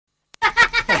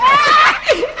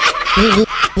DJ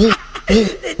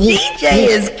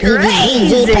is crazy.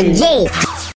 DJ Pajeh.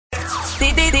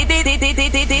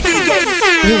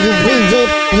 DJ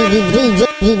Pajeh.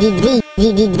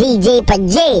 DJ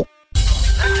Pajeh.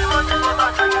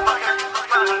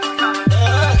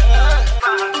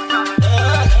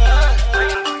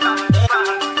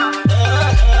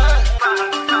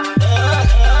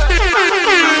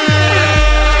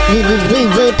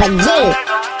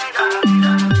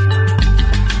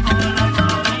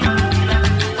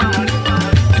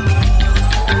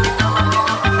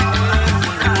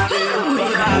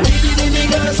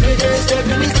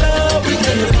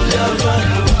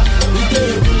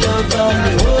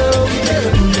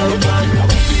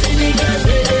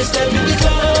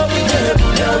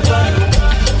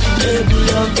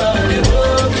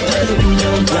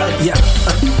 Yeah,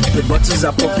 the bottles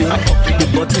are popping. The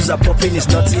bottles are popping, it's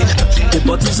nothing. The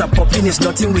bottles are popping, it's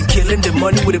nothing. We killing the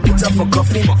money with a put up for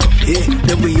coffee. Yeah,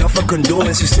 then we offer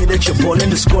condolence. You say that you're balling,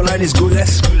 the scoreline is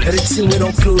goalless. Everything we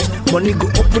don't close. Money go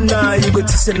open now, you go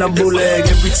to send a leg.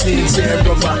 Everything, say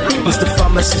brother. Mr.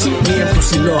 Pharmacist, me and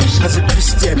Pussy Law. As a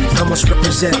Christian, I must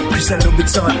represent. Christian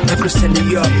Louboutin, I Christian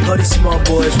New York. All these small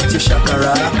boys with your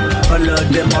shakara. All of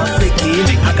them are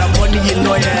faking. I got money, you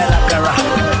know, yeah, lakara.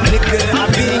 Nigga, I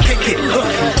been kicking.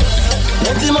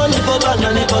 Let the money for back,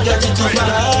 and they forget it too far.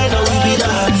 Now we be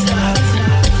that.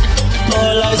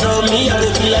 All eyes on me, and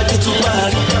they feel like it too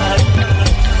bad.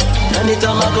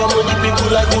 Anytime I come with the people,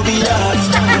 like we be that.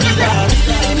 We be that.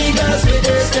 Any guys with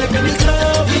they step in the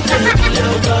club, we take a pull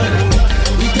out van.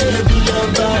 We take a pull out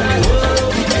van. Oh,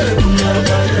 we take a pull out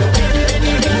van.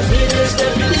 Any guys with they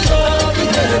step in the club, we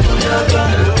take a pull out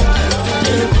van.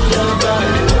 Take a pull out van.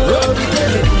 Oh, we take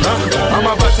a pull out van. I'm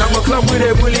about to club with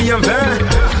a bully and van.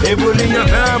 A bully and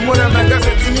van. When I'm like, I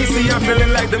said to me, see, I'm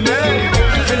feeling like the man.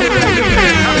 Feeling like the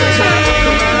man. I'm a child.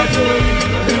 Come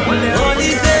on. On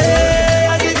this day,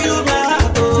 I give you my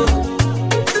heart, oh.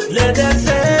 Let them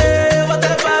say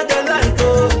whatever they like,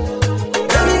 oh.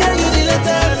 Let me get you the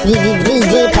latest.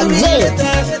 DJ Pajeh.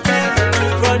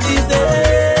 From this day,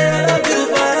 I love you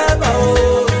forever,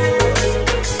 oh.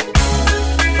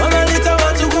 I'm a little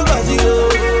one to go back to you.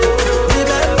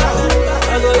 Remember,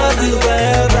 I go love you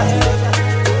forever.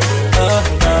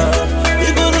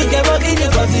 People don't get back in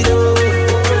your body, oh.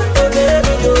 Oh,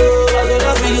 baby, oh, I go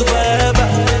love you forever.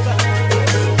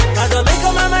 I don't make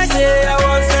up my mind, say I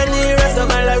won't spend the rest of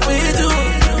my life with you.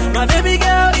 My baby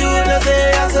girl, you know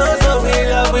say I'm so in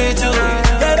love with you.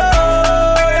 Pero,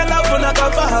 you're not gonna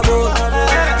come for her, bro.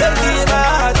 Take it my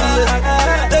heart,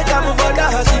 take a move for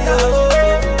that, she know.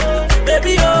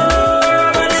 Baby, oh,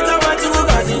 I'm a little man to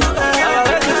Bugatti. I'm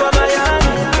ready for my hand.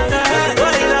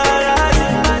 Why not?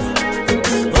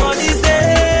 On this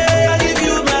day, I give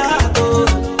you my heart, oh.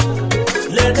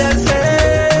 Let them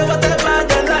say whatever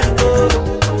they like, oh.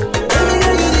 Let me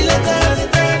get you the latest.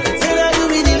 Say that you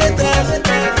be the latest.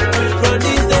 From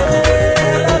this day,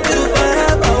 I love you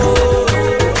forever, oh.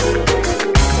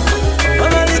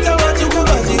 I'm a little one to go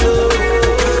back to you.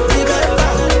 Remember,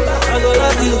 I go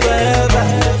love you forever.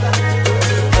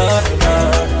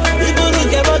 People don't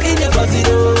get back in your body,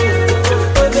 oh.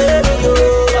 Oh, baby,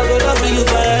 oh, I go love you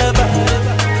forever.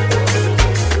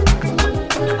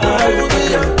 I will be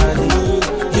your man,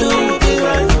 you will be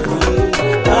my man.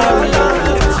 I will love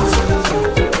you.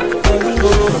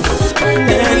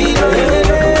 Every day,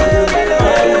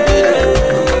 I will be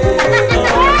there.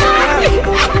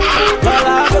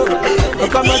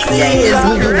 Come and see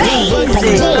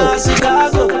me,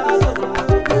 Chicago,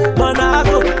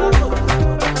 Monaco.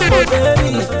 Oh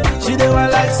baby, she dey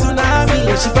want like tsunami.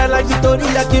 She felt like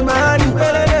Victoria Kimani.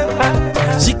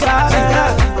 Chicago,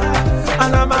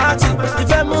 Anamati.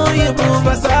 If I'm you move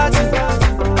Versace,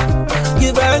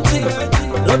 Givenchy,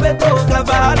 Roberto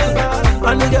Cavalli.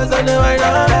 And the girls on the way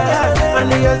down, and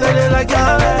the girls on the like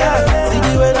see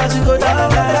the way that she go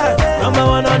down. Number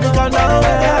one on the countdown.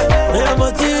 Yeah, I'm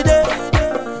a T-Day.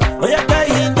 Oh, yeah,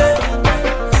 Kayinde.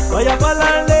 Oh, yeah,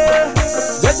 Palande.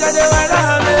 Just like the way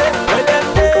down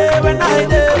there. When I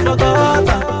did for God.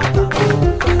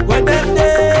 When them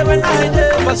day, when I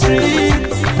did for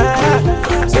streets.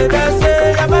 Say they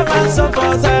say I'm a man so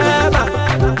for them.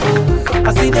 I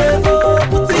see them go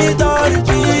put it on the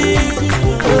street.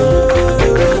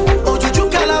 Oh, you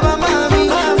calaba mami,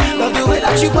 love the way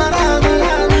that you para me.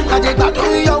 I dey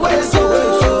gbadun your way so,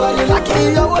 I dey like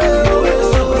your way.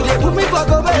 You dey put me for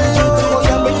go bed, oh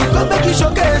yeah, make you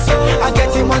showcase. I get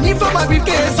the money from my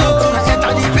briefcase, so I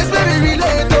enter the place where we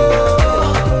relate.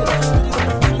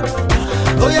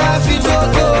 Oh yeah, I feel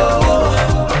joke.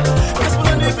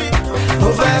 Mo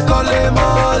fẹ́ kọ́lé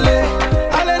mọ́lé,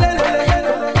 alelelele.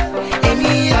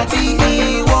 Èmi àti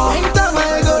ìwọ,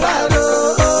 Colorado.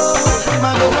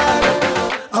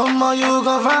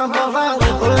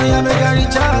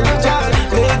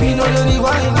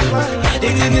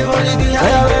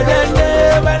 where that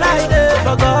day when I did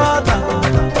for gutter.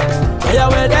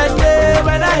 Where that day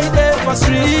when I did for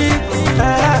streets.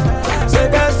 Say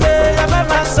they say I'm a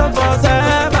man some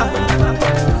forever.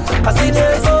 I see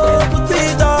they go put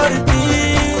it on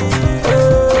repeat.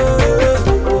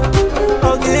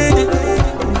 Ogini,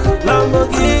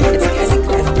 Lamborghini,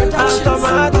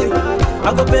 automatic. I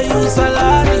go pay you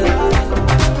salary.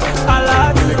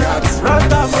 Aladi,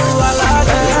 Runtown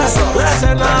Hitz, where's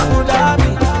an Abu Dhabi?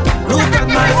 Look at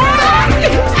my Ferrari.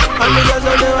 I'm the girls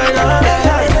on the way down.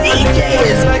 DJ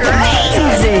is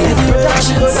crazy.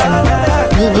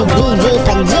 DJ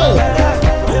Pajeh.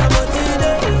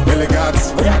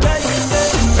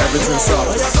 Everything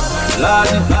soft.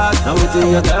 Ladi, now we think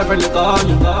you're different, you call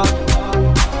me.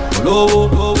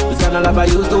 Low, it's kind of life I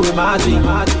used to imagine.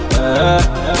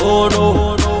 Oh no,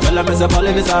 well I'm a ball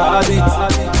in this habit.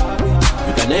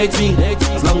 You can hate me,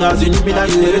 as long as you need me, now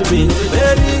you hate me.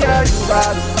 Baby girl, you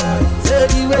bad, say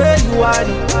the way you want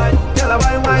it. Tell her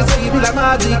why say you be like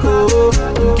magic, oh.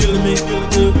 Kill me,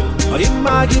 or you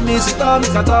might give me shit on me,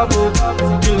 cut up, oh.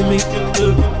 Kill me,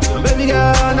 baby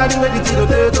girl, now the way the tea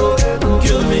potato.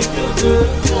 Kill me,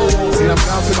 See, I'm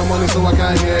counting my money so I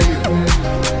can't hear you.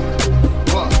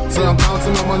 What? So I'm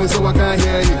counting my money so I can't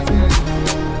hear you.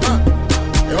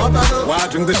 Why I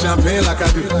drink the champagne like I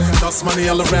do? Toss money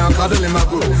all around, cuddling my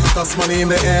boo. Toss money in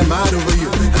the air, mad over you.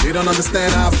 And they don't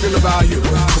understand how I feel about you.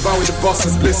 Goodbye with the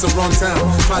bosses, bliss or Runtown.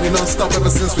 Party non-stop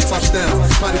ever since we touched down.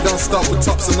 Party don't stop with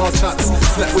tops and all chats.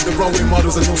 Slept with the runway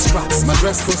models and no straps. My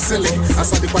dress goes silly, I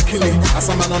saw the Wakili. I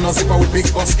saw man on Zipa with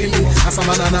big boss illy. I saw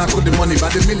man on put the money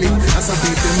by the milli. I saw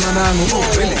beat them man on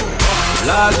really.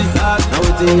 Ladi, now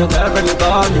we think you're different, you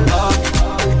call me.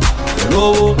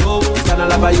 No, it's kind of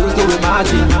life I used to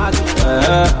imagine.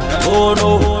 Oh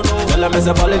no, tell them it's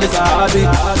a ball in this habit.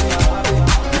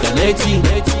 You can hate me,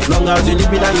 as long as you need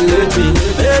me, now you hate me.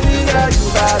 Baby girl, you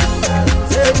bad,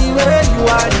 say the way you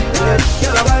want it.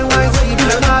 Tell her why say you be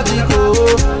like magic, oh.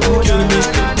 Kill me,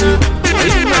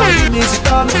 you know you need to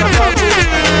come to my top.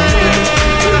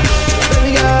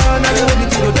 Baby girl, now you ready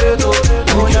to potato.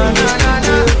 Kill me,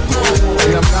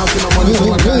 I'm counting my money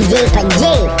so I can't hear you. DJ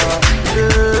Pajeh.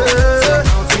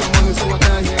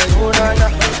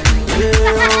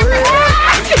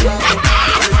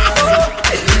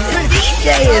 DJ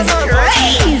is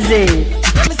crazy.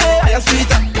 Me say I am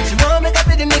sweeter. She want make up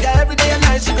with the nigga every day and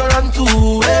night. She go run to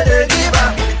where they give her.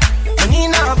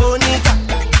 Menina bonita.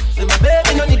 Say my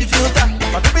baby no need the filter.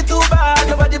 My baby too bad,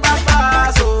 nobody back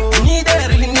pass. So you need a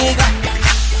really nigga.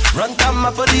 Run down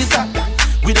my Felisa.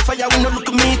 With the fire, we no look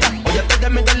meter. Oh, you tell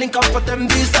them me the link up for them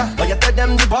visa. Oh, you tell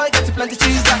them the boy gets plenty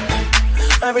cheese.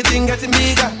 Everything getting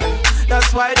bigger.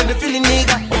 That's why they're feeling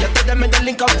nigga. Oh, you tell them me the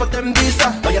link up for them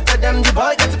visa. Oh, you tell them the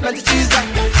boy gets plenty cheese.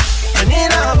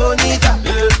 Menina bonita,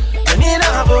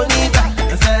 menina bonita,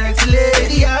 a sexy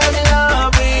lady, I'm in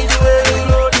love with the way you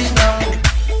roll it now.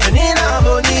 Menina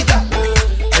bonita,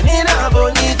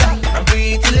 a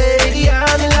pretty lady,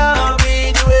 I'm in love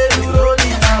with the way you roll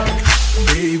it now.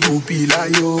 Baby, pila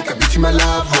yo, kabiti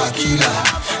malava wakila.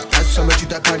 That's how much you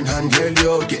can handle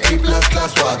yo, the A+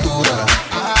 class watura.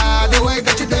 Ah, the way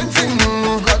that you dancing,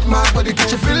 got my body,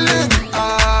 get you feeling.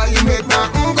 Ah, you make my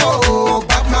go,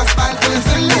 pop my style till it's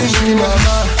silly. Shiki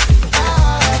mama,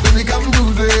 baby come do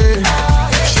this.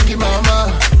 Shiki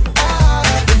mama,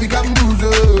 baby come do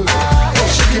this.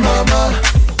 Shiki mama,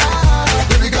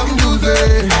 baby come do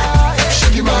this.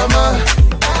 Shiki mama,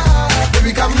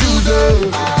 baby come do this.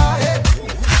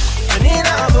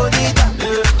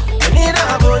 Menina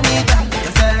bonita, a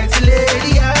sexy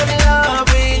lady, I'm in love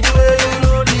with the way you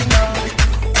roll it now.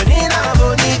 Menina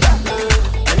bonita,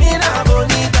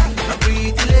 a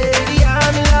pretty lady,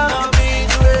 I'm in love with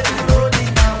the way you roll it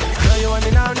now. I know you want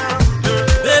it now,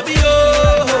 baby,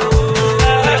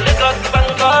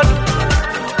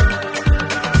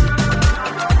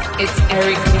 It's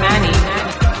Eric Manny.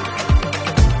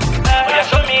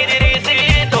 show me the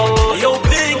receipt, oh. Yo,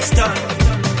 big star.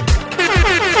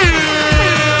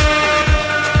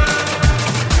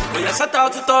 Shout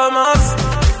out to Thomas,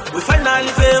 we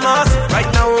finally famous. Right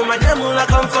now, my name will not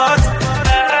comfort.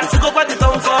 If you go quite the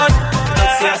comfort,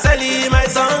 I'll say I sell you my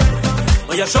song.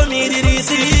 When you show me the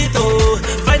receipt, oh,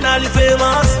 finally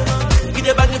famous. Give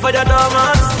the back for the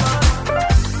Thomas.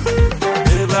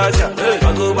 Hey, Baja, hey, I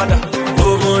go bada,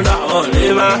 oh, Mona, oh,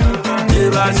 Leva. Hey,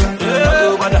 Baja, hey, I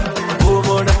go bada, oh,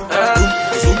 Mona, hey,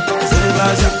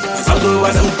 Baja, I go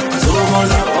bada, oh,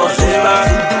 Mona, oh, Leva.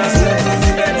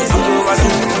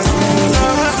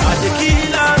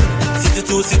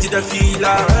 City the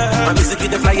feeler, my music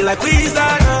they fly like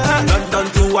wizard. London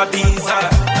to Ibiza.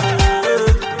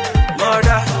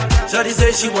 Murder, Shawty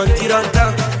say she want it on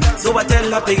town. So I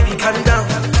tell her, baby, calm down.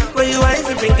 When you ain't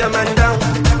fi bring a man down,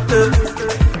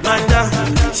 man down.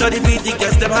 Shawty beat the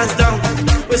girls, them hands down.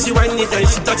 When she whine it, then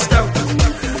she touch down.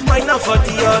 Why not for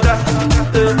the other?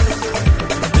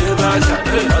 I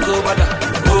go bada,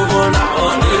 go mona,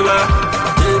 on the bar.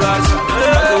 I go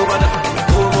bada,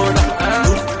 go mona, I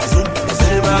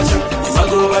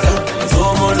go bada, go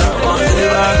mona, on the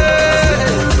bar.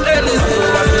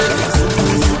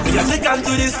 We are taken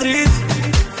to the street,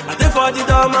 I dey for the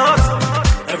doormat.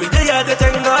 Every day I dey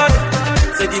thank God.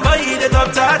 Say the boy he dey top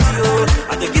 30,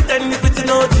 I dey give them pretty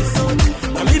notice.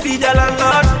 Now me be the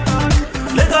landlord,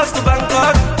 Lagos to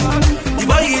Bangkok. The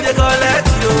boy he dey collect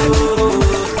you.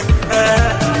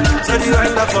 So the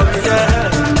wind up for me,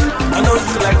 I know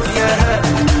you like the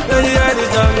when the wind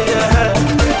is on me,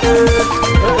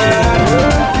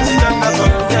 she done that for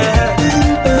me,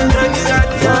 when you got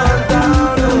the hand down,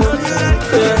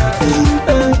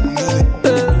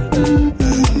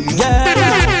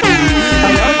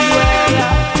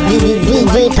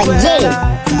 DJ Pajeh.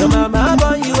 No mama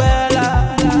born you well.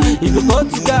 If you go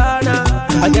to Ghana,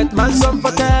 I get man some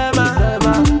for Tema.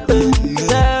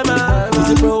 Is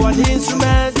a pro and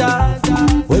instrumental.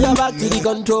 Way you back to the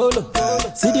controller.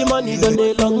 See the money done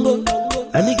they long go.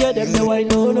 And they get them the wine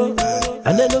no.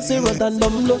 And they don't say run and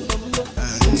dumb low.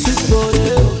 Sweet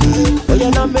body, oh you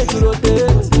not make you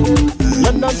rotate.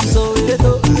 London to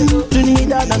Soweto,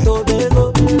 Trinidad and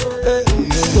Tobago.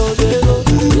 Tobago,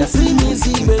 you see me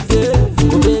see baby.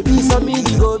 Oh baby, some me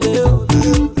the go bail.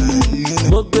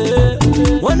 Mogbe,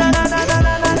 oh na na na na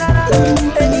na na na.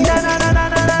 Any na na na na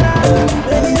na na.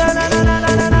 Any na na na na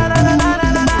na na na na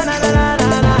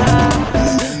na na.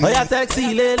 Oh yeah, sexy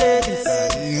ladies,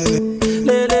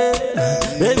 lady,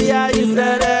 baby are you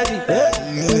ready?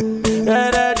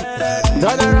 Ready?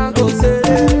 Turn around, go say,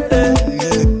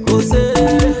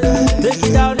 take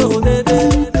it down, oh baby.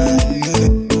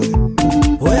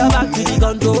 Oh yeah, back to the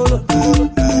control.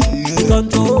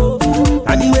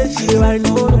 And the way she I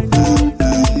know,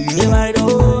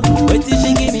 wait till she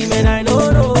give me man I know,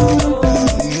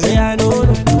 yeah I know.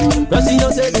 But she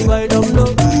don't say the boy don't know,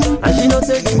 and she don't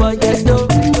say the boy get dough.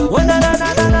 Oh na na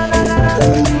na na na na na,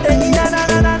 hey na na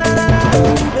na na na na,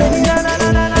 hey na na na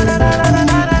na na na na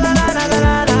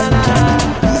na na na.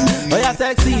 Oh yeah,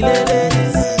 sexy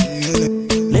ladies,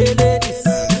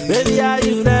 baby are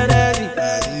you ready?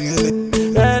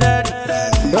 Ready?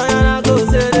 Oh yeah, now go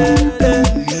say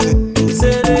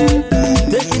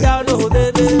take it down, oh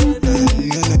baby.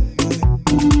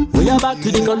 We are back to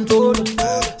the control.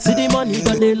 See the money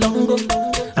done they long go,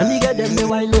 and they get them the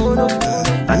wine no.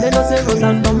 And they don't say run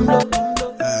and dumb low.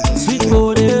 Sweet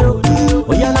body,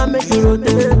 oh yeah, now make you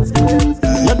rotate.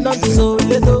 London to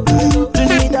Soweto,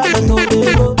 Trinidad and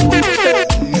Tobago.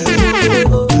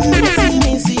 See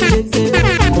me see it,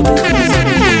 oh baby, see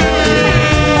me.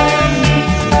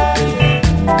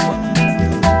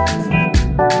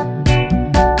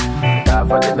 Die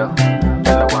for the dough,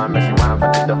 tell her one, make she wine for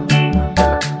the dough.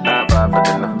 Tell her 9 5 for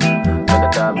the no, tell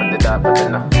her die for the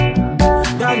no.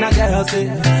 Ghana girl say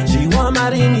she want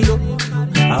marry me yo.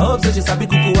 I hope so she sabi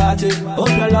kuku wache.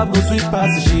 Hope your love go sweet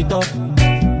past the shit up.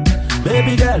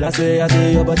 Baby girl, I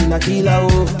say your body na killer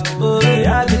oh. Oh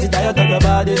yeah, I get it tired of your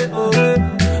body. Oh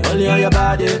yeah, only on your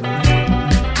body.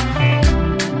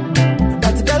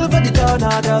 That girl for the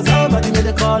corner, there's somebody made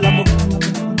a call I'm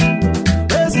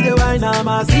see the wine,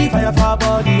 I'm see fire for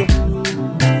body.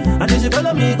 And if she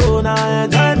follow me go now,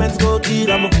 enjoyment go kill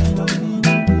them.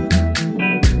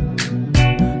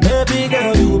 Baby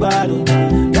girl, you bad,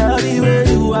 girl the way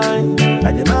you whine.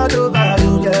 I demand over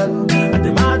you, girl. I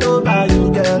demand over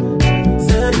you, girl.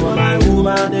 Say you are my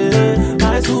woman,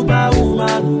 my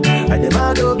superwoman. I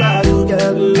demand over you,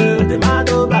 girl. I demand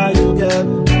over you, girl.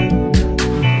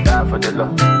 Die for the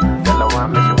love, tell her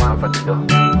one, make she wine for the dough.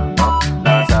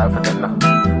 Die side for the no,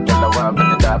 tell her one for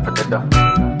the die for the dough.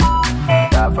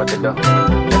 Die for the dough,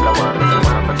 tell her one, make she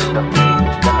wine for the dough.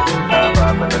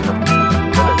 Die for the no,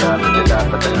 tell her die for the die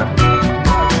for the no.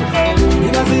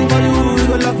 If I sing for you, you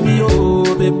gon' love me,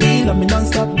 oh baby, love me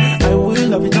non-stop. I will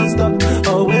love you non-stop.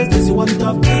 Always place you on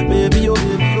top, baby, oh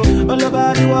baby, oh. All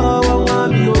about the world,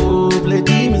 want me, oh. Play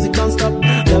the music non-stop.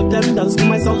 Tell them dance to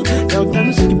my song. Tell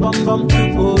them shake it bum bum,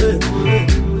 oh yeah.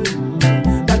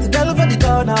 That's a girl for the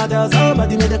corner. There's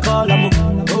somebody made a call, I'm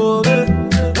oh yeah.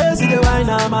 They see the wine,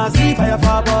 I see fire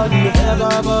for body,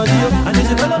 and if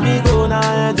you follow me go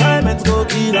now, enjoyment go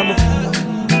kill, I'm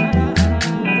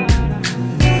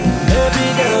baby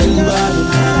girl, you bad,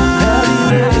 girl, you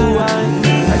way you whine.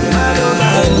 I demand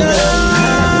over you, girl.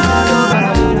 I demand over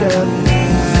you, girl.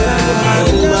 Say you my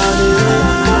woman,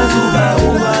 my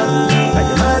superwoman. I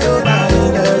demand over you,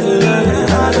 girl. I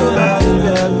demand over you,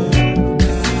 girl.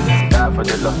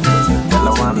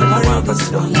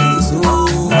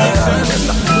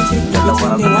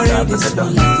 She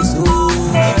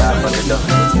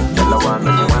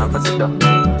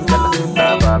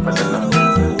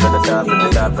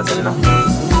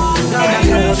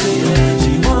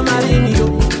won't marry me,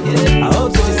 I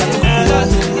hope she's a I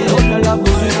hope her love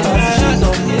will sweet past she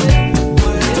know.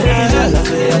 Baby, I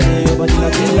say your body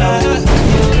like you love.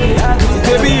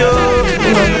 Baby, yo.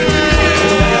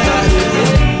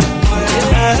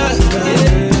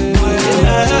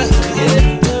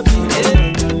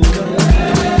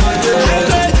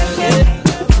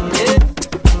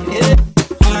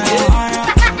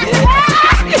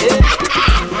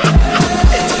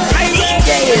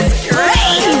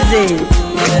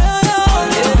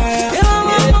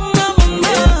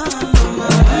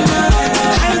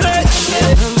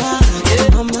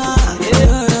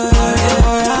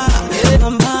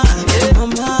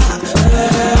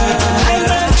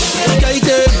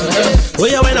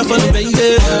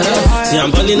 I'm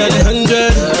balling at the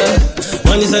 100.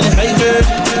 One is at the high grade.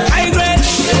 High grade.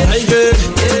 High grade.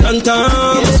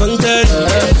 Runtown Hitz.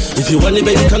 If you want it,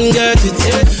 baby, come get it.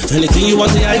 Anything you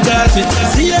want, I got it.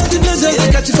 See as the pleasures, I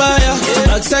catch fire.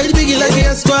 Backside biggie like a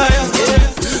Esquire.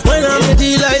 When I'm with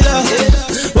Delilah,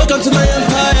 welcome to my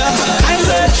empire. High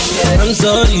grade. I'm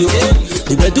sorry,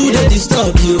 the bed do they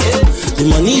disturb you. The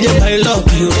money they pile up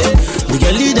you. The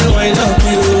girl they wind up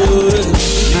you.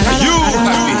 You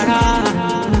happy?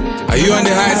 Are you on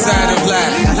the high side of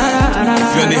life?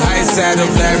 If you're on the high side of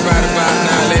life right about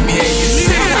now, let me hear you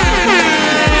sing.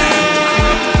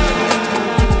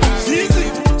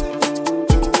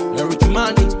 Every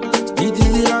money, it is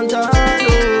the Runtown,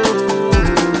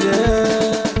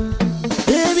 yeah.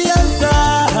 Baby, I'm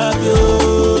sad, yo.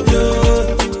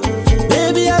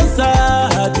 Baby, I'm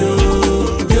sad, yo.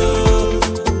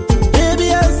 Baby,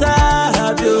 I'm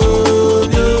sad, yo.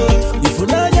 If you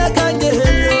know you can't get it,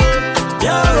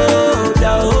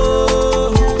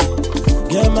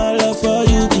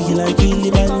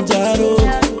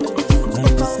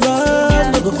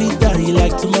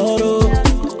 like tomorrow.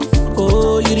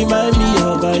 Oh, you remind me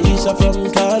of Aisha from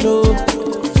Kano.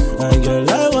 And girl,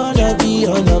 I wanna be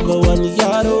your number one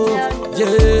yaro. Yeah,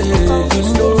 you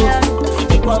know.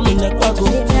 If I'm in a pago,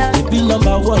 you be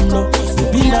number one, no. You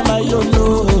be number one,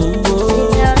 no.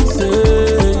 Say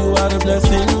you are the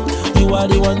blessing. You are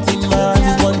the one thing, my heart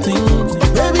is one thing.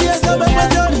 Baby, I come back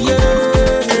with you, yeah.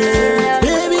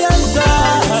 Baby, I'm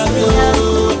sad,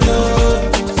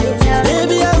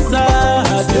 baby, I'm sad,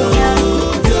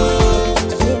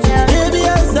 baby,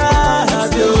 I'm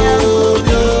sad,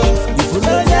 if you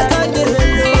know you can't get it,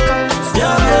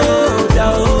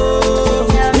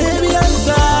 baby, I'm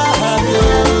sad,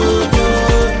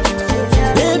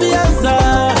 baby, I'm sad,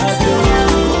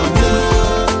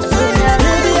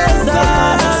 baby, I'm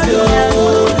sad,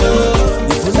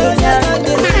 if you know you can't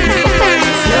get it,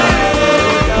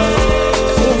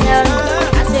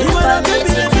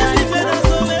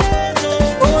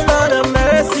 oh Lord have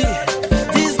mercy,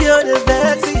 this girl is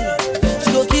vexy. She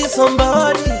go kiss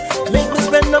somebody, make me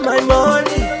spend all my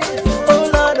money. Oh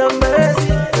Lord have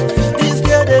mercy, this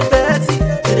girl is vexy.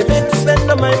 She make me spend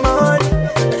all my money.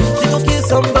 She go kiss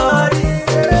somebody.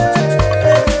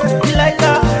 Be like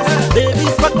that, baby,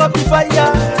 spark up the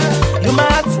fire. You my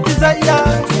heart's desire,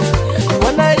 the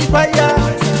one I require.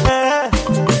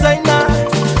 Designer,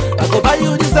 I go buy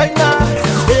you designer.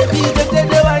 Baby, get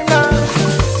the wine.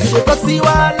 You go see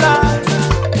wala.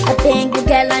 I think you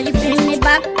girl and you bring me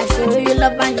back. I show you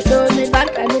love and you show me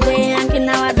back. I do the Yankee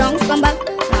now I don't come back.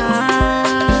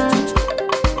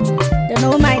 They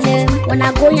know my name. When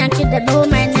I go Yankee, they know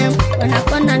my name. When I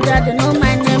come and they know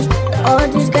my name. All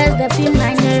these guys, they feel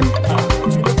my name.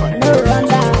 No run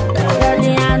down.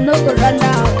 Early I no go run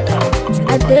down.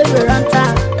 I did we run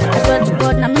down. I swear to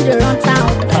God, I'm in the run down.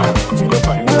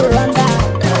 No run down.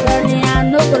 Early I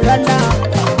no go run down.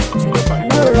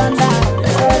 No run down.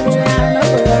 Early I no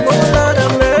go run down. Oh Lord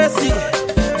have mercy,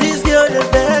 this girl is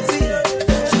vexy.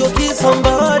 She go kiss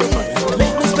somebody,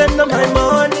 make me spend all my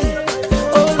money.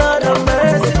 Oh Lord have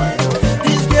mercy,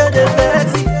 this girl is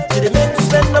vexy. She dey make me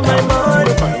spend all my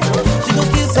money. She go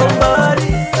kiss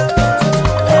somebody.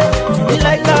 Be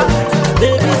like that,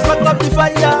 baby, spark up the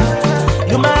fire.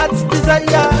 You my heart's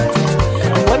desire,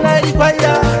 the one I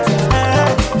require.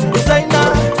 Designer,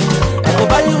 I go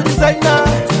buy you designer.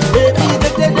 Baby,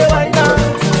 take the wine now.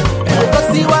 You go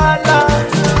see wala.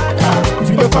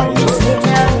 They call me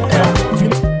Simeon.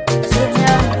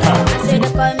 I say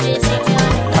they call me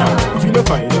Simeon.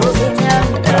 Simeon.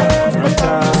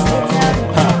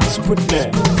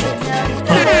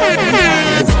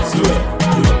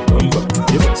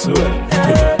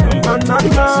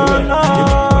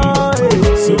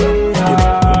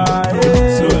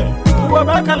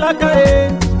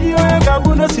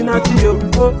 Sinatio,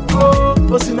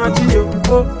 oh, Sinatio,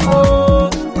 oh,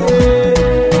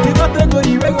 you got to go,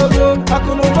 you go, I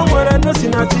could no more no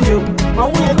Sinatio, my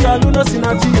way to no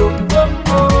Sinatio,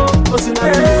 oh,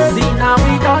 Sinatio. See, now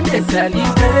we don't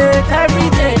celebrate every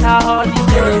day, a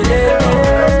holiday.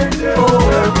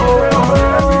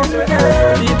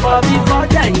 Before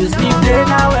they used to play,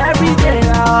 now every day, a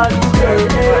holiday.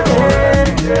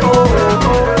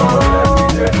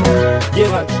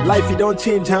 Yeah, life it don't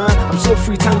change, huh? I'm so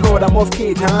free, thank God I'm off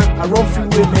cage, huh? I run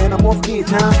freeway, man, I'm off gauge,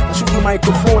 huh? I shoot the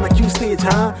microphone, I cue stage,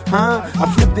 huh? I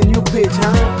flip the new page,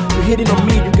 huh? You hitting on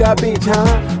me, you got bitch, huh?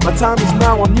 My time is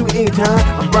now, I'm new age,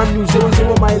 huh? I'm brand new,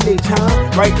 00 mileage, huh?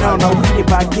 Right now we get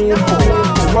back in for.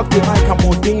 So rock the mic, I'm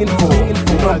ordained for.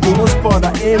 No spot I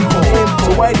aim for.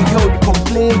 So why the hell you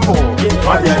complain for?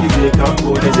 Why the hell you come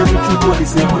go? They say we should go the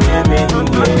same way,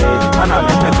 and I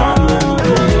make a time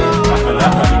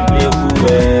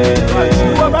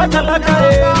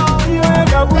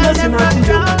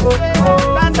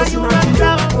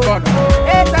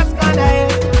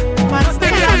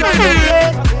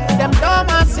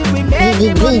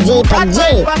DJ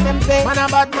Pajeh. Man a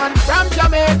bad man from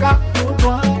Jamaica.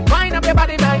 Wind up your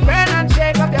body like burn and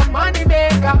shake up your money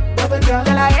maker. Tell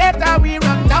I hate how we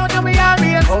run down and we are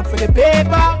real. Out for the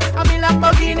paper, I'm in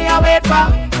Lamborghini I wait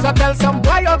for. So tell some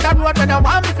boy out the road when I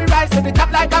want me to rise to the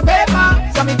top like a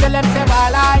paper. So me tell them say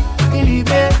well I believe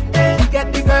me. You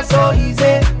get the girl so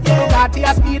easy. Got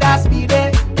your speed I speed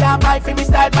it. Can't buy for me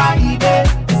style by eBay.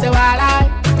 Say well I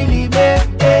believe me.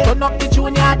 Turn up the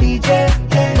junior DJ.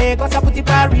 Make us a put it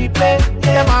by replay.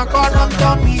 Them a call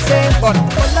Runtown Hitz. But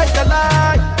one like the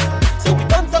lie. So we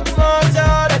don't talk much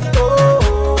out at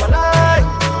all. I lie.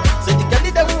 So the girl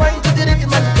them wine to the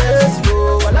rhythm and dance.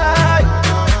 Oh, I lie.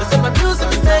 So my music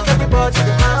will take everybody to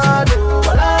the mad. Oh,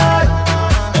 I lie.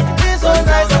 Everything's so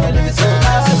nice and we live it so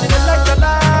nice. So we don't like the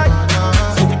lie.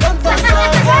 So we don't talk much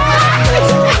out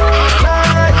at all. I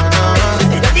lie.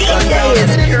 DJ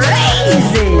is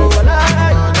crazy.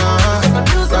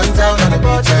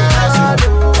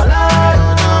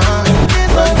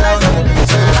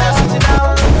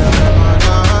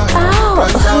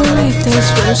 Thanks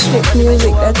for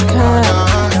SweetMusic.com.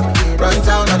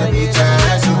 Runtown on the beach,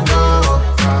 as you know.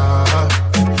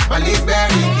 My lip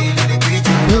berry,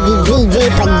 DJ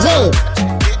Pajeh.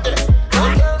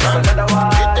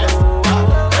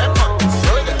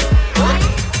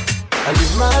 I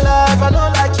live my life, I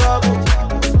don't like trouble.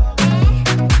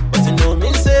 But you know me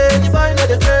say, you find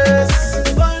the face.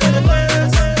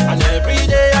 And every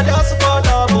day I just fall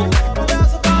double.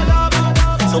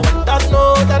 So when that know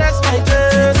that that's my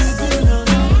taste.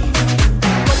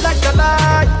 But like the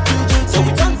light, so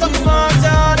we don't talk much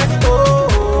out of it. Oh,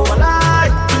 I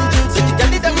like. So you can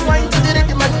lead them wine to the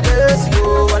rhythm and dance.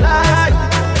 Oh, I like.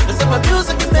 Listen my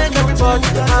music, you make everybody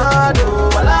hard.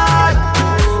 Oh, I like.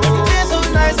 Everything's so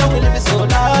nice and we live it so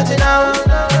large now.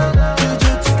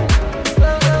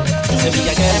 Say me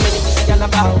again, many to see all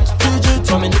about.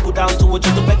 So many go down to what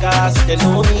you do beggars. They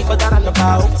know me for that and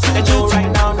about. They know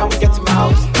right now we get him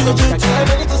out. So me again,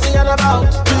 many to see all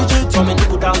about. So many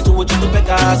go down to what you do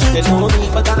beggars. They know me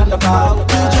for that and about.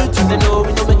 They know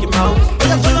we don't make him out.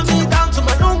 They follow me down to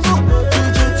my lungu.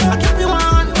 I keep you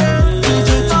one girl.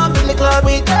 Up in the club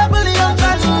with everybody on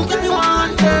track. Keep you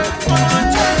one girl.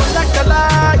 Like the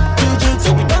light. So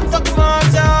we don't talk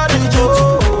much out of it.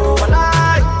 Oh, I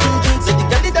like. So the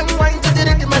girl them wine to the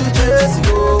rhythm and the dress.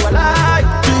 Oh, I like.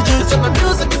 So my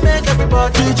music can make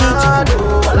everybody hard.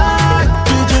 Oh, I like.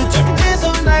 Everything's so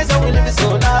nice and we live it so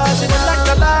large. And I like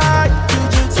the light.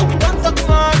 So we don't talk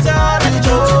much out of it.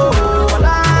 Oh, I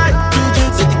like.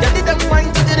 So the girl them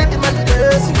wine to the rhythm and the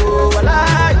dress. Oh, I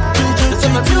like. So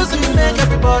my music can make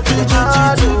everybody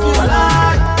hard. Oh, I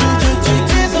like.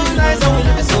 Everything's so nice and we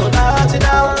live it so large.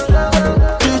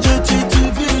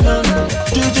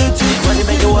 Money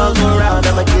make you walk around.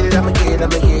 I'ma get it, I'ma get it,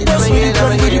 I'ma get it, I'ma get it,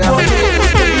 I'ma get it, I'ma get it.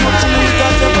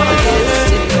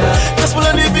 Just pull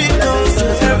on the beat,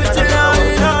 everything I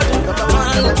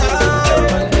need.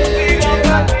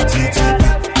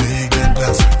 big and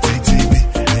blast, TTB,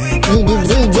 big and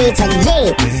DJ Pajeh.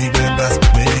 big and blast,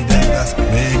 big and blast,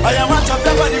 big. I am watch up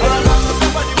everybody run,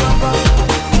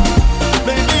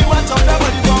 baby, watch up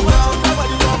everybody run,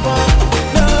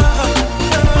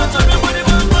 watch up everybody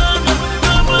run,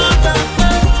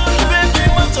 baby,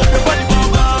 watch up everybody run.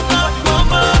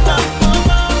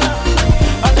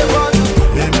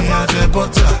 Baby, I the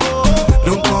butter,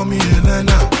 don't call me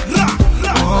Elena.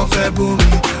 Oh, February,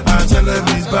 I tell her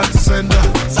he's back to sender.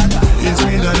 It's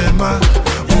me that am I,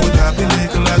 would have been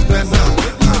Nicholas Bender.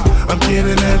 I'm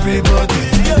killing everybody,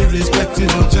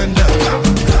 irrespective of gender.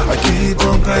 I keep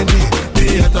on grinding,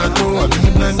 be a tattoo, I'm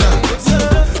in blender.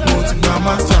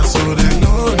 so they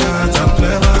know that I'm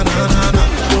clever,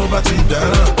 nobody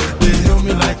down. They know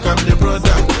me like I'm the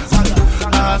brother.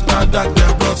 After that,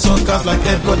 they brought suckers like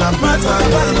Edward and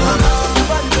Batman.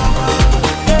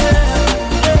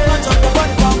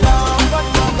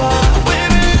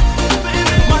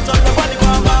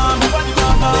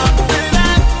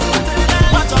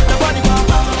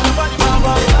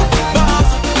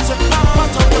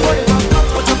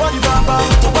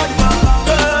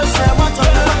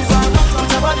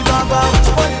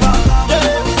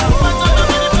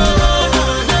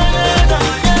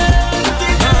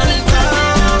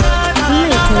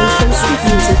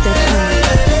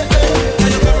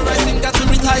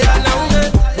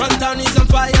 Runtown is on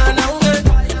fire now.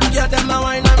 Yeah, them a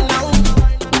wine up now.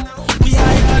 We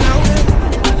higher now.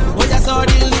 Oh, yeah,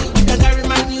 suddenly they carry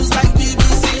my news like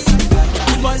BBC.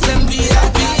 The boys them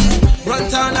VIP.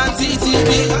 Runtown and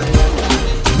TTV.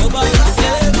 Nobody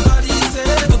safe, nobody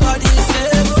safe, nobody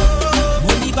safe.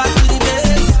 Money back to the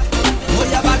base. Oh,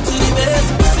 yeah, back to the base.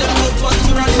 Same road want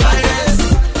to run my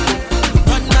race.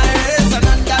 Run my race, and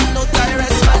on that note I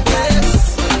rest my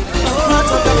case. Oh, I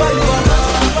talk about you.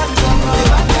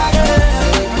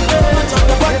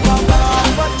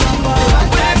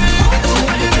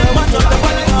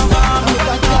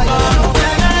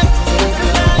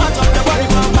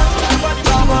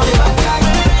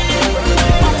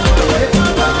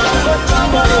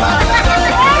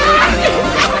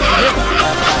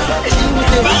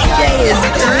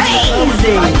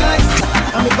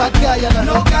 I'm a bad guy and I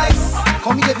know guys.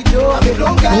 Call me David Joe, I'm a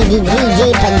long guy.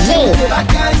 DJ Pajeh. Bad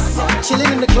guys,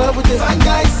 chilling in the club with the fine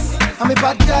guys. I'm a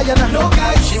bad guy and I know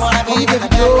guys. She wanna be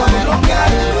David Joe, I'm a long guy.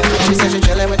 She said she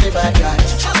chilling with the bad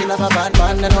guys. She love a bad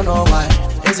man, I don't know why.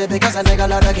 Is it because a nigga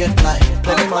love to get fly?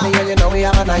 Plenty money and you know we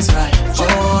have a nice ride.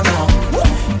 Oh no,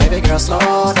 baby girl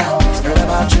slow down. Heard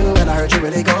about you and I heard you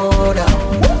really go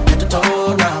down. Get the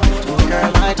toe now.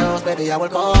 Girl, my toes, baby, I will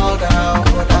call down.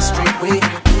 Go down street week.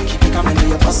 Keep it coming to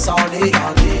your bus all day,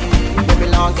 all day. You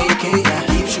belong AK,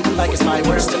 keep shooting like it's my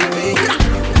worst enemy.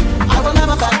 I will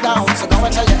never back down, so go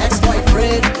and tell your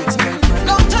ex-boyfriend.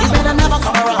 You better never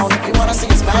come around if you wanna see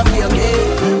his family again.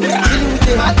 Chilling with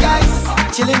the bad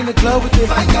guys, chilling in the club with the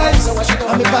fine guys. I'm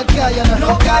a bad guy and I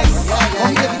know guys.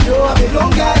 I'm David Joe, I'm a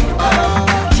long guy.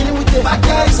 Chilling with the bad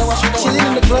guys, chilling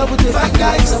in the club with the fine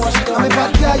guys. I'm a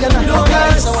bad guy and I know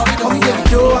guys. I'm David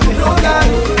Joe, I'm a long guy.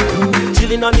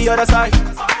 Chilling on the other side,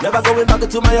 never going back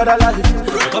to my other life.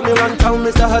 Come here run town,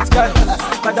 Mr. Hot Guy.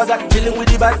 But I got chilling with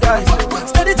the bad guys.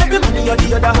 Steady taking money on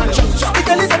the other hand. The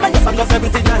girl is in my yes, I'm just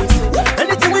everything nice.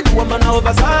 Anything we do, I'm on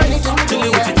oversize.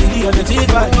 Chilling with the Tilly and the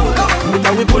T-Vibe.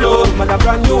 Because we pull up, man, a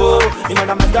brand new. You know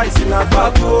that my guys in a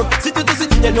back row. City to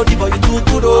city, they know the boy too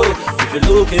good, oh. If you're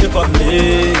looking for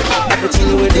me, I'm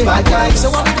chilling with the bad guys.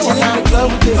 So I'm chilling in the club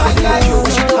with the bad guys.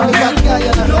 I'm a bad guy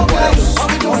and I know guys.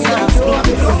 I'm a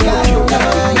long guy.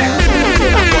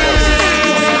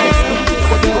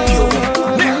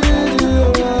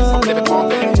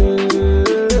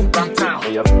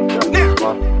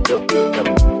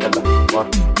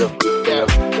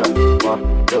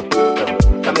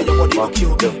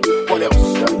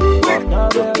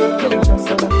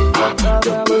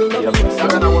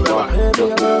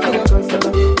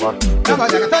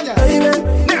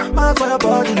 Mad for your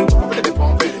body,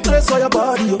 dress for your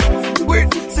body,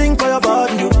 sing for your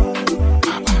body,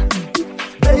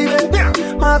 baby.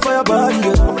 Mad for your body,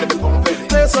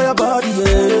 dress for your body,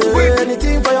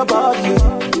 anything for your body.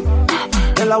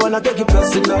 Girl, I wanna take you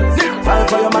personal. Fight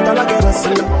for your mother like a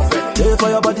wrestler. Pay for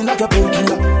your body like a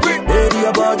painkiller. Baby,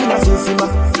 your body like Sissima.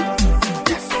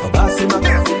 Obasima.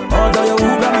 Order your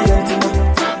Uber, my intima.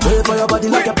 Pay for your body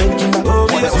like a painkiller. Oh,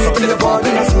 sweet to your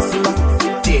body like Sissima.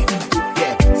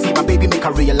 See my baby make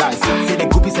her realize. Say the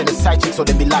groupies and the side chicks so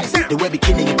they be lies. They wear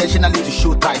bikini intentionally to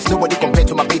show ties. Nobody compare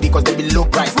to my baby cause they be low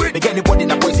price. They get anybody in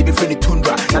the boys, they be friendly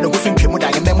tundra. Now the whooping came with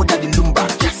I remember that the lumba.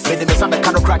 Made them mess up the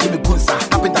candle crack in me punsa.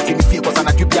 Happen that in me feel cause I'm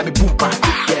a dupe, me boompa.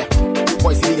 Yeah.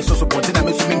 Boys see me so supporting, I'm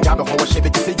assuming job how she be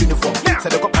just a uniform. Say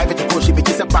they got private approach, she be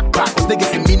just a backpack. Cause they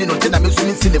get some meaning until I'm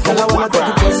assuming sin the phone. I wanna take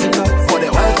you personal. For the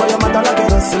wife for your mother like a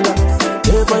wrestler.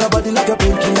 Pay for your body like a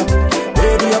painkiller.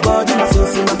 Baby, your body like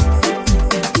Sissima.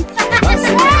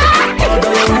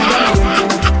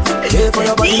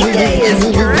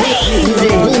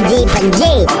 DJ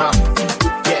Pajeh.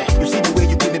 Yeah, you see the way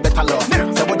you give me better love.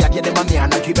 So what you get the money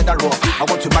and I give better rough. I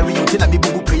want to marry you till I be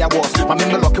boo prayer was. My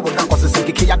member lock it with that cause it's a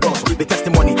key doors. The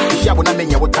testimony, the share when I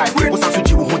mean your type. What's up with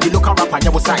you who the local rap and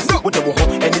your size? What they will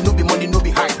hold and it no be money, no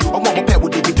be high. Or more pair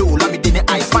with the video, let me in the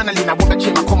eyes. Finally, I want to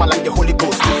change my coma like the Holy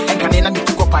Ghost. And can I me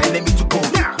to go and let me to go?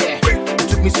 Yeah, it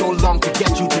took me so long to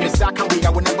get you to the second way. I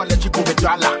will never let you go with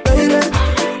dollar. Baby,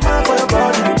 for your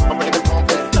body.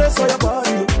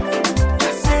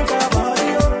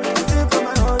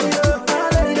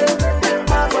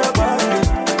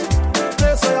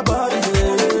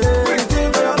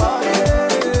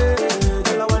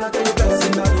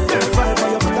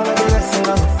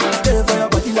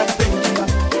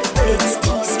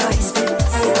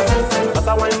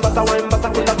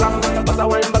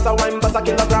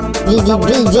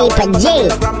 DJ Pajeh.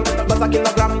 Basa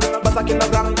kilogram, basa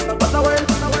kilogram, basa word,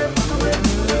 basa word,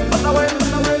 basa word,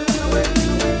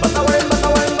 basa word,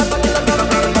 basa kilogram,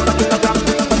 basa kilogram,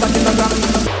 basa kilogram.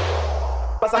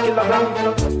 Pasa kilogram.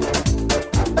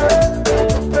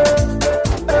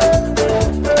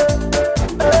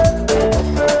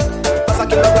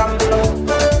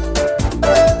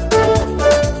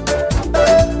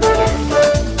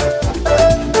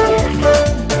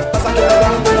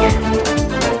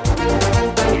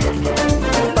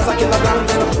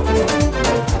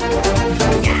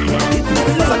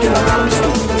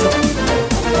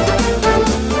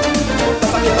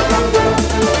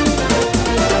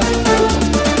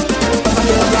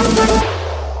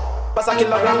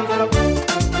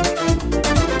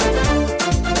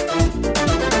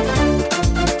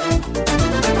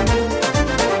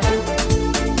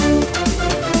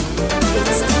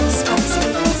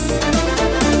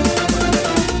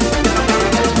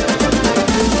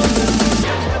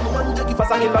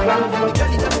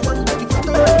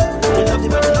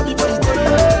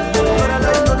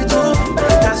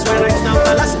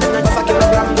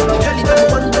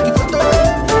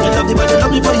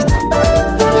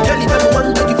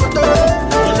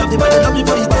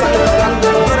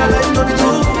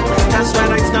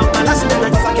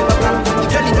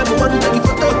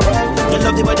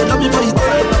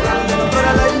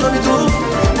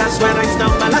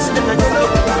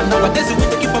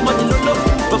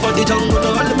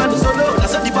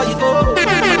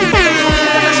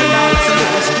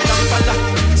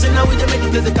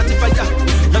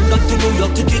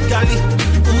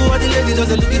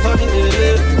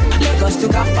 Lagos to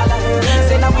Kampala,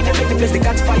 say now we dey make the place they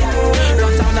catch fire.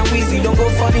 Runtown and Weezy don't go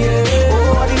funny.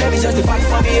 Oh, all the ladies just fight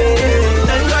for me.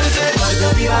 Thank God say my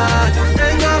girl be hard.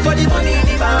 Thank God for the money in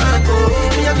the bank. Oh,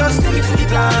 me a just stick it to the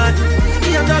plan.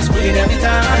 Me a just winning every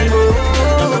time. Oh,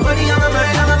 my money on my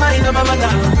mind, on my mind, on my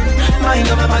matter, mind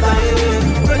on my matter.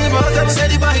 When the boss them say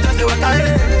the boy just the water,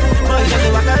 boy just the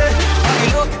water.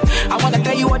 I wanna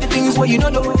tell you all the things where you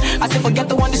don't know. I say forget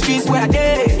the one the streets where I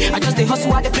did. I just they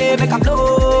hustle while they play, make I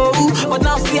blow. But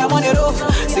now see I want it all.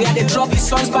 Say I they drop his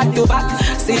songs back to back.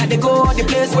 Say I they go on the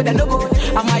place where they no go.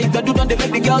 I might do don't they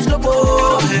make the girls look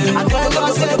oh. And then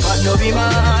God say God no be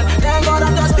man. Thank God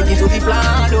I'm just sticking to the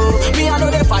plan. Oh, me I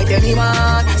know they fight any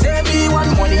man. Say me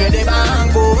one money in the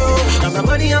bank. Oh, now my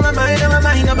money on my mind, on my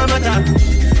mind, on my matter,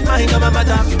 mind on my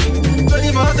matter.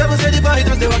 24/7 say the boy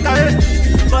does the water.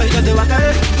 Boy does the water.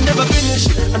 Never finish.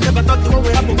 I never thought the one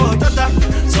way up about that.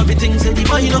 So me things say the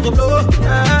boy no go blow.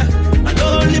 I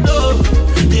don't only blow.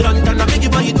 The Runtown a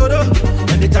biggie boy do.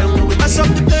 Anytime we mash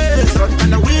up the place,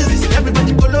 Runtown a Weezy, see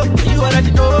everybody follow. You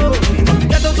already know. From the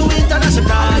ghetto to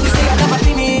international. You say I never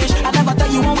finish. I never tell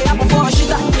you one way up before I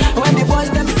shit. When the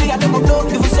boys them say I don't go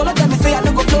blow. If we solo them say I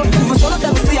don't go blow. If we solo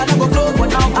them say I don't go blow.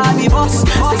 But now I be boss.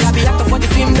 Say I be actor for the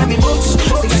film, let me boss.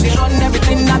 Say I be run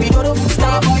everything, I be dodo.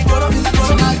 Star boy dodo.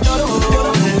 International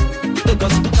dodo.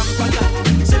 Lagos to Kampala.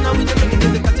 Say now we dey make it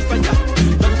the catch fire.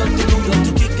 London to New York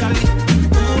to Kigali.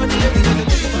 Oh, the ladies are the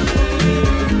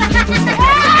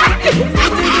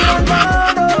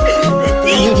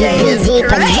DJ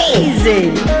Pajeh.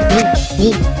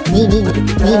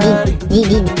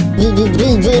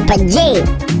 DJ Pajeh.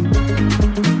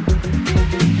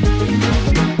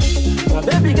 My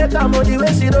baby get a money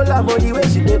where she roll a money where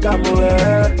she take a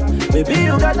more. Baby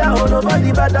you got that hoe,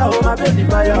 nobody but that hoe, my baby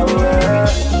fire hoe.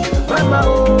 Mama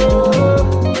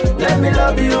oh, let me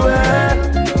love you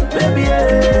baby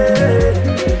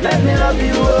let me love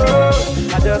you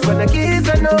I just wanna kiss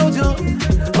and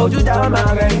hold you down my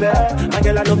baby. And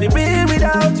girl I know feel real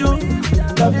without you.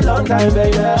 Love you long time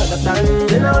baby, understand.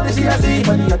 Then now this she a see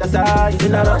for the other side.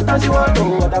 In a long time she want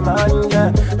no other man,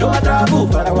 yeah. No I travel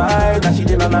for a while, that she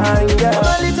in my mind, yeah.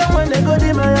 All the time when they go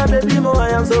to my baby mo, I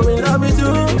am so in love with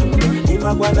you. In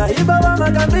my corner, if I want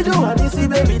my can be do, and you see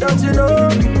baby don't you know.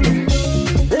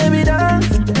 Baby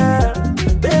dance, yeah.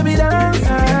 Baby dance,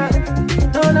 yeah.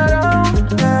 Turn around,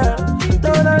 yeah.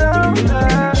 Turn around,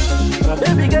 yeah. My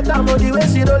baby get a body where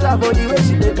she roll a body where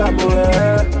she take a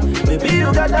more. Baby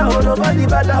you got that hoe, nobody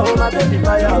but that hoe, my baby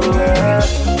fire hoe.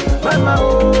 Mama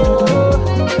oh,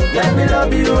 let me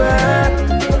love you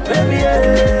baby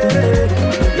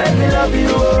let me love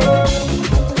you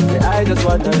yeah, I just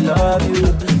wanna love you,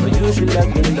 but you should let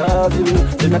me love you.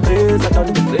 Say my crazy, I don't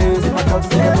be crazy. If I can't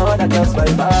say more, I just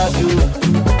might pass you.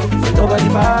 Say nobody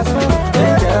pass me,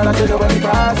 hey girl, I say nobody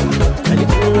pass me.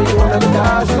 Anything when you wanna be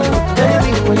dash me,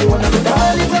 anything when you wanna be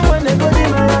dash me. Anytime when they go to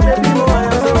my baby, more I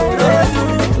am so in love you.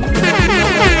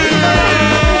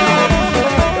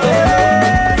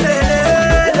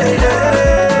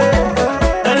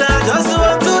 And I just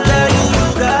want to tell you, you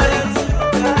got it.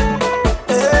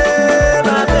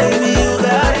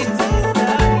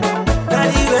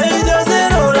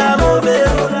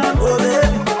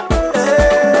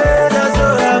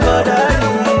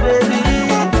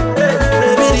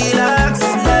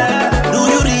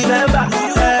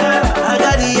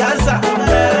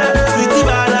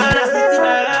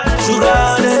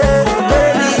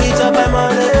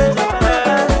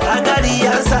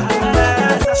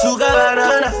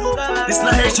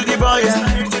 my head to the boys.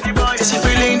 She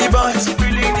feeling the boys. The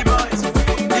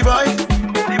boy.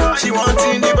 She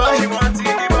wanting the boy.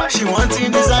 She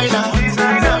wanting designer. I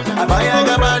buy a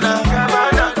Gabbana.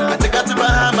 I take her to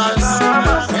Bahamas.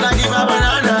 And I give her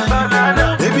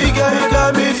banana. Baby girl, you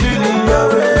got me feeling your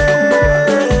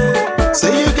way.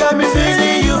 Say you got me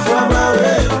feeling you from my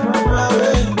way.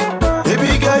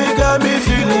 Baby girl, you got me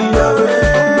feeling your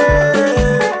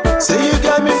way. Say you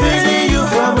got me feeling you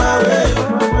from my way.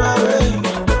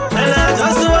 And I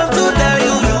just want to tell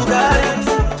you, you got it.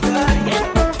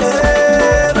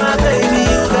 Hey, my baby,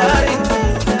 you got it.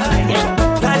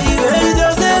 Now the way you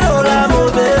just said, oh, I'm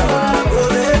over.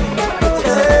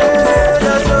 Hey,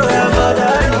 that's what I'm about,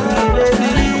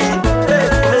 baby.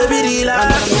 Baby,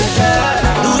 relax.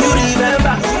 Do you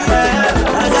remember?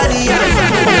 I got the answer.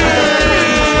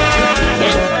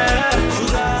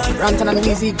 Runtown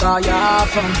Hitz, call ya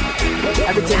from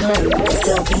everything.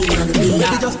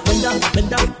 Baby, just bend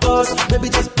down, pause. Baby,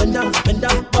 just bend down,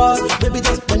 pause. Baby,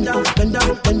 just bend down,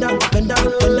 pause. Baby,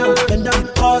 just bend down,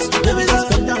 pause. Baby,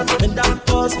 just bend down,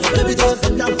 pause.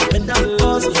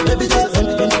 Baby, just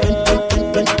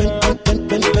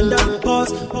bend down,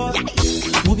 pause.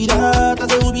 Who be that? I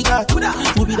say who be that? Who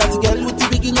be that girl with the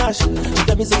big nash? She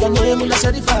tell me say your name when I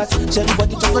share the fat. Share the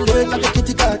body chocolate like a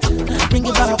kitty cat. Bring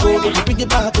it back, oh, baby, bring it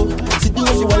back, oh. See the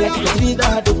way you want like you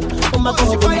Trinidad, oh. Oh my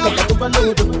God, when you got that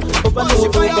overload, let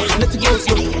it go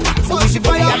slow. So when she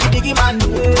fire, I'm the biggie man.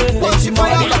 When she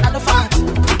fire, I got the fat.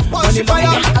 When she fire,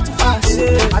 I got too fast.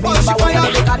 I be number one, I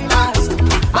be carry last.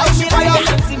 I she fire,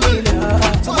 sense me.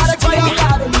 Tomorrow fire, I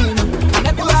got me. And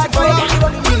everywhere I go, I be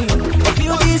running me. If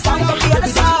you this time from the other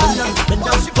side. Bend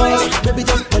down, pause. Baby,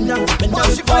 just bend down,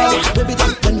 pause. Baby,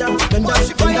 just bend down, pause.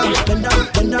 Baby, just bend down,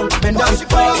 pause. Baby, just bend down, pause.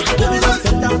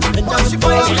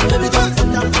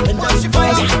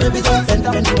 Baby, just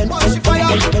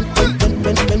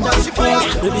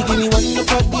baby, give me one to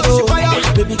fuck the door.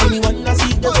 Baby, give me one to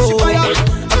see the door. I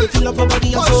can feel up her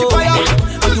body and soul.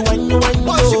 And you whine me,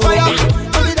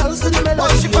 baby, dance to the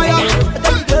melody. And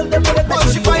then the girl, them let me go.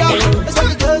 That's why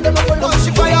the girl, them follow. Oh,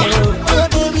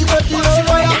 baby, got the roll.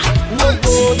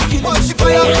 Whoa, you killing me.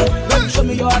 When you show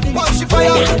me your ability. When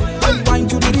you whine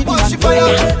to the rhythm. I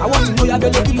want to know your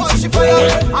availability. I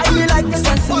feel like the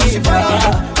sense of me.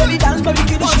 Baby, dance, baby,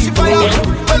 kill the shit.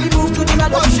 Baby, move to the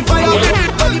melody.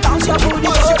 Baby, bounce your booty.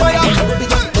 Baby,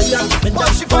 just bend down,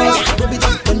 pause. Baby,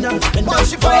 just bend down,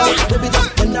 pause. Baby, just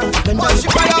bend down,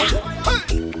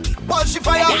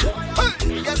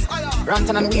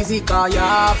 Runtown Hitz, call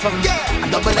ya from I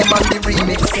double them on the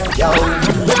remix, yo.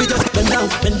 Baby, just bend down,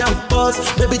 pause.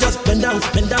 Baby, just bend down,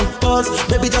 pause.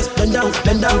 Baby, just bend down,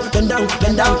 pause. Baby, just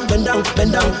bend down,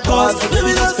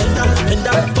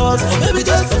 pause. Baby,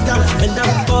 just bend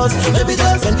down, pause. Baby,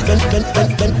 just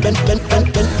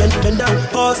bend down,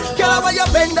 pause. Girl, why you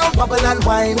bend down, bubble and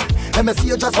wine? Let me see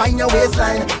you just wind your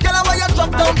waistline. Girl, why you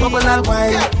drop down, bubble and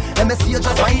wine? Let me see you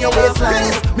just wind your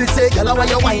waistline. Me say, girl, why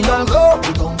you wind down low?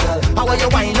 How are you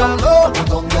wind down low?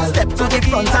 Step to the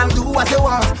front and do what you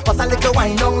want. Pass a little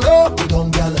wind down low.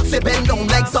 Say bend down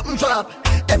like something drop.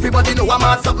 Everybody know I'm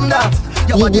at something that.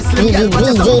 Your body slim, girl, but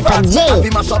you're so fat. I be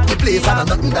mash up the place and I'm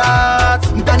nothing that.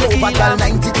 Bend over, girl,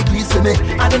 90 degrees for me.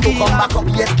 I don't know come back up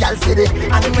yet, girl, steady.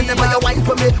 And whenever you wine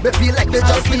for me, we feel like they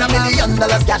just win $1 million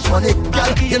cash money. Girl,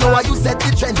 you know how you set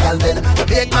the trend, girl, then. The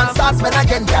big man starts when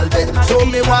again, girl, then. So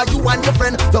me why you and your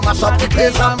friend to mash up the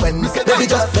place and when me say, baby,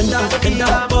 just bend down,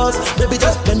 pause. Baby,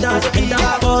 just bend down,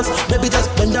 pause. Baby,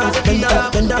 just bend down, pause.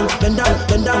 Baby, just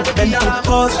bend down,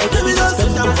 pause. Baby, just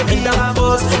bend down,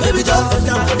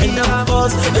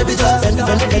 pause. Baby, just bend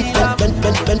down,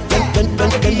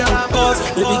 pause.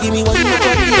 Baby, give me one more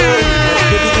for the love.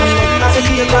 Baby, give me one more for the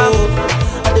love.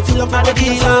 I dey feel up my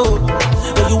body low.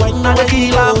 When you whine my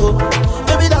body low.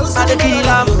 Baby, dance to the melody. I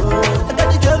got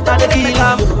the girl that they feel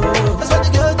am. That's why the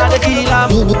girl that they feel am.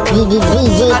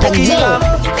 DJ Pajeh.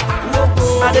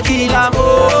 I dey feel am.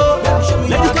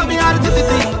 Ladies call me R.T.T.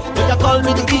 When you call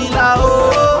me the killer.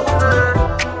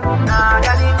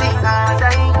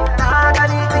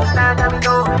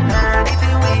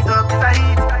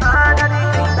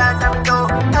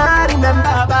 I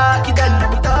remember back then, let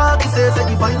me talk, he said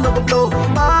the boy no go blow.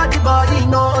 But the boy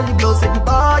no only blow, said the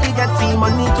boy he get the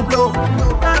money to blow.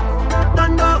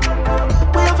 Don't know,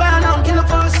 we are fire now, kill a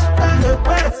force.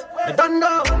 Wait, don't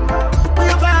know, we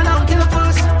are fire now, kill a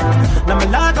force. Now my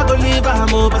life I go live,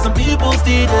 I'm over Cause some people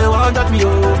still they want that me oh.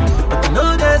 But you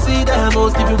know they see them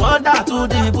most. If you want that to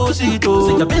the bullshit oh.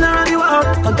 Say you've been around the world,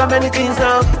 conquer many things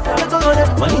now.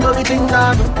 Money know the thing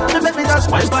now. They make me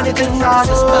just wipe on the thing now.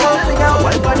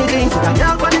 Wipe on the things. I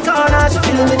can't on the corner, she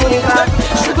feeling the nigga.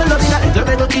 She will love me like enjoy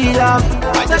me to kill her.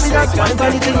 Let me just wipe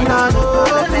on the thing now.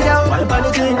 Wipe on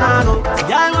the thing now.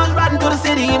 Yeah, I was riding to the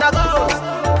city in a ghost.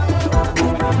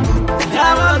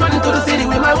 Yeah, I was running to the city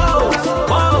with my woes.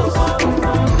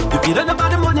 If you don't know about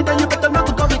the money, then you better not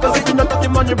to come. Because if you don't have the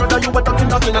money, brother, you were talking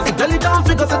nothing. I said, tell it down,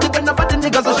 figure, said depend about the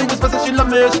niggas. So she whisper, say she love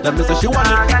me. She love me, so she want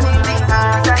it.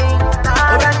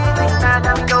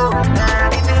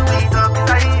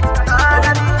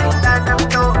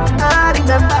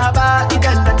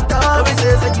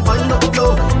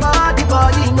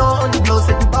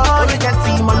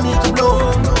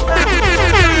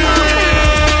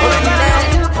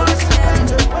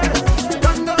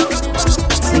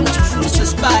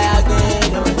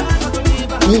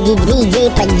 DJ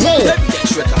Pajeh.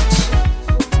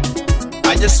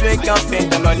 I just wake up in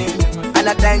the morning and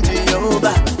I thank you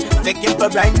over. Taking for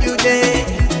brand new day.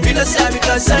 You know say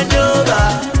because I know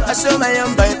that I saw my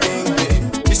own boy thing.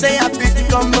 You say happy to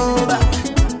come over.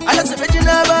 I don't say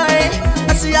original boy.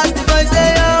 I see as the boys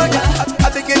they older. I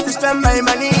begin to spend my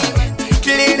money.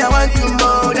 Killing I want to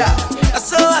murder. I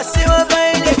see my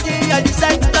boy the key. I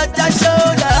decide to touch her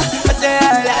shoulder. I say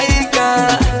I like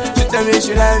her. She tell me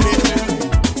she like me too.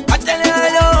 I tell her I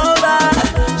love her.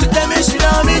 She tell me she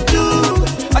love me too.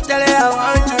 I tell her I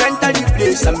want to enter the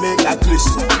place and make her close.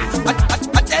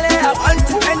 I tell her I want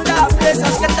to enter a place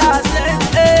and get her said,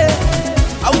 hey,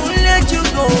 I won't let you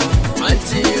go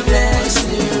until you bless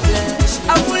me.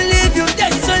 I won't leave you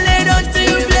desolate until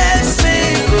you bless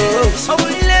me. I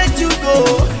won't let you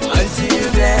go until you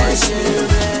bless me.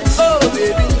 Oh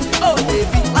baby,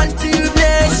 until you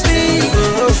bless me.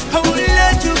 I won't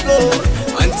let you go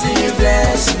until you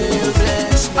bless me.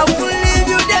 I won't leave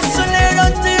you desolate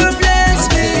until you bless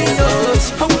me.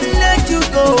 I won't let you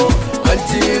go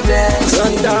until you bless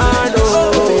me.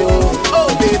 Oh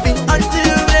baby, until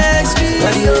you bless me.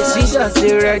 She just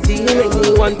ready, make me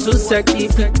want to set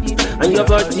it. And your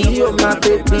body, oh my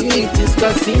baby, it is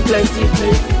disgusting plenty.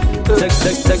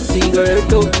 Sexy girl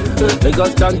too.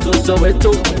 Lagos down to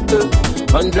Soweto.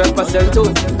 100% too.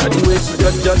 And the way she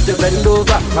just bend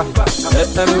over.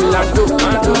 Milano.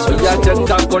 She a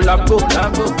just a collabo.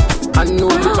 I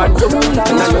know you bad too. And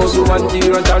I know you want to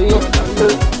run down.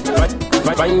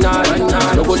 Right now,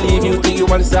 no go leave you till you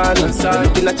want sun.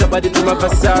 Looking at your body through my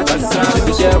facade.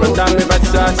 Baby girl, run down my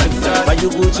Versace. Buy you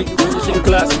Gucci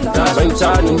class.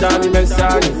 Runtown, down in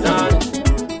Versace.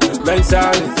 I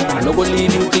no go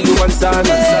leave you till you want sun.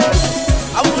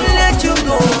 I won't let you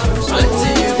go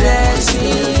until you bless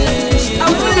me. I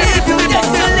won't leave you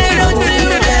desolate until you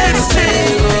bless me.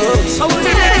 I won't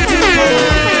let you go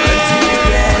until you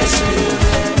bless me.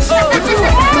 Oh, until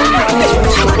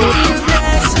you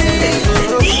bless me.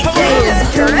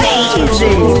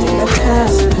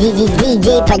 DJ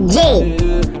Pajeh.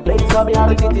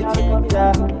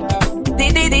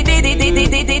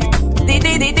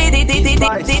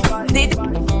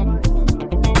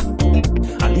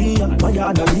 Aliyah, Maya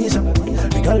and Alicia.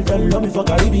 The girl them love me for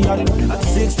Caribbean. At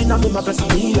 16 I'm in my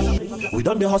Brazilian. We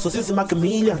done the hustle since my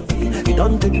chameleon. He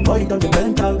done take the boy, done the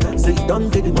mental. Say he done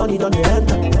take the money, done the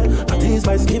enter. And these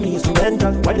boys give me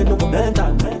instrumental. Why they no go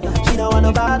mental? She don't want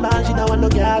no bad man, she don't want no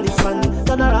girl, it's man.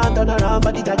 Turn around,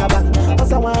 body take a bang.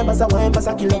 Pass a wine, pass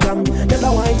a kilogram. Get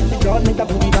a wine to the crowd, make the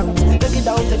booty down. Take it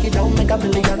down, make a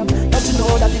million. Don't you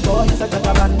know that the boy is a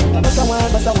cataban? Pass a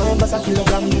wine, pass a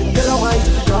kilogram. Get a wine to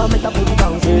the crowd, make the booty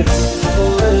down.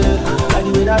 Like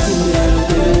the way that you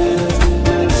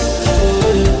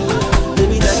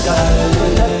baby, that girl.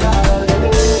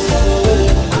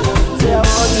 Say I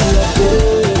want you like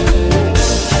this.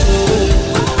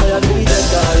 Baby, that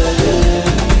girl.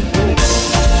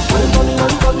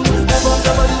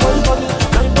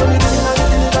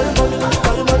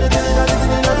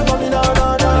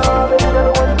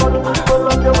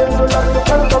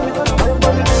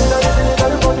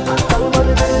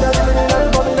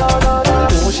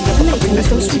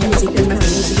 SweetMusic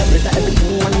Empire.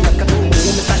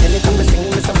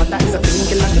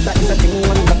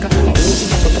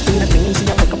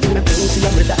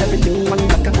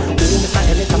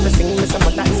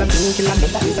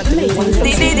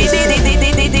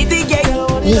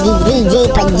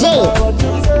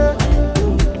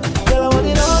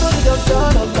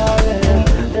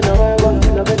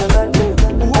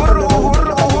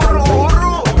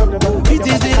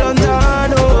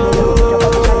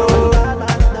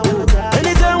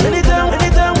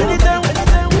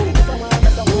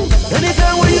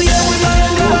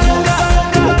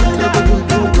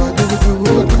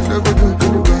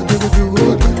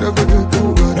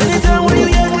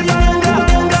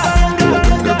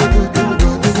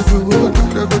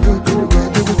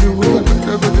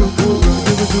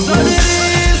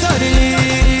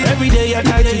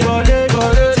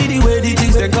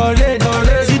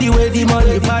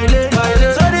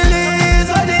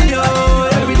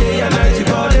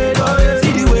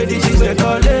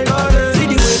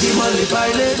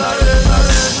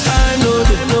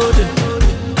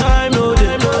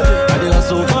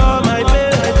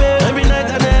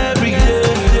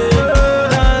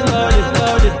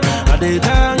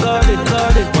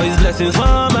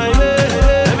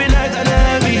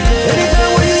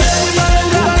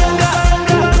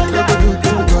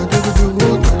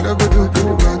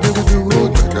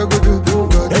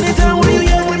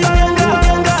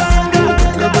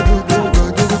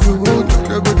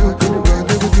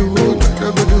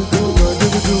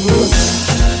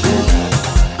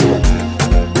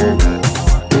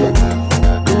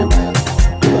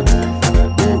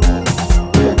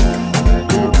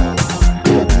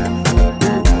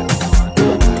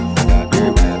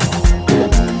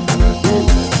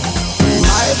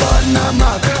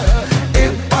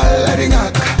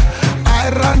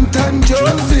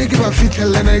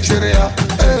 fichele Nigeria.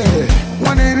 Hey,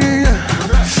 one area.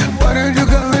 Why don't you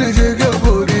come and shake your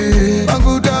booty?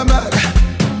 Banguta bag,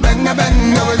 banga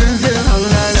banga, but then say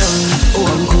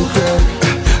one cooker,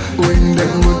 wind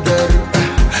and water,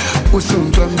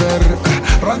 usum thunder,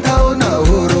 Runtown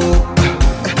Hitz.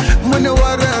 Money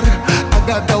water, I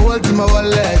got the world in my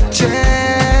wallet.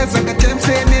 Chairs, I got gems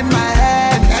in my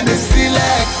hand, and it's still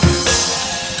like.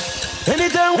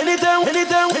 Anytime when you hear me,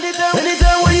 anytime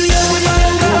when you hear me,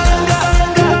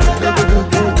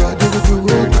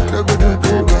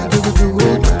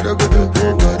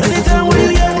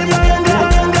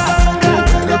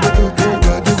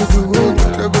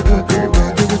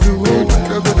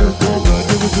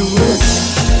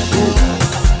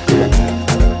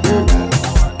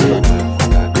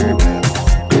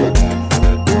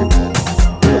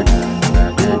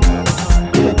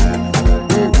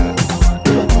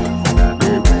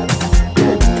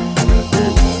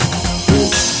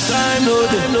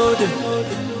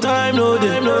 time no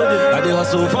day. I dey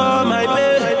hustle for my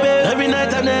pay every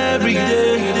night and every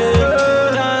day.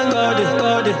 Thank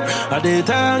God, I dey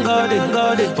thank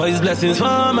God for His blessings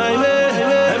for my way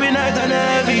every night and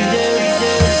every day.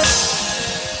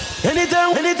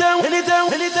 Anytime when you hear me, anytime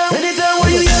when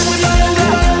you hear me,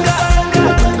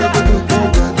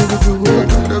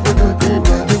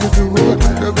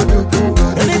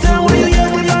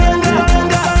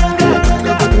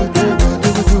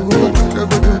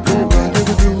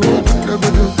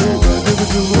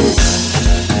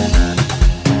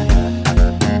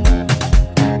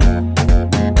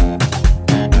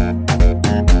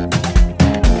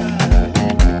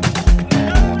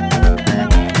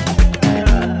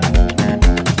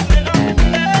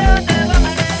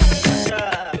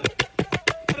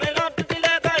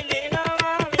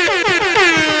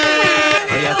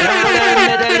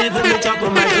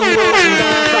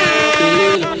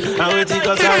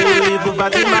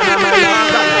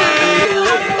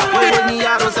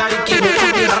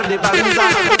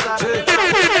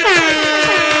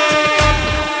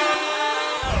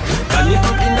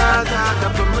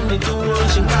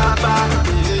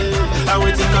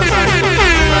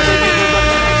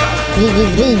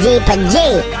 DJ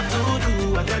Pajeh.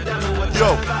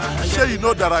 Yo, sure you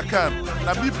know that I can.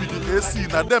 Now me be the AC,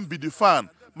 now them be the fan.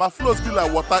 My flows be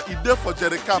like water, it there for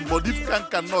jerry can, but if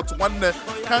cannot, one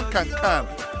can.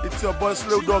 It's your boy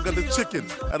Slow Dog and the Chicken,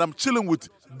 and I'm chilling with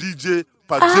DJ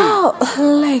Pajeh.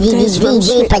 Oh, like this from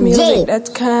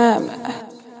SweetMusic.com.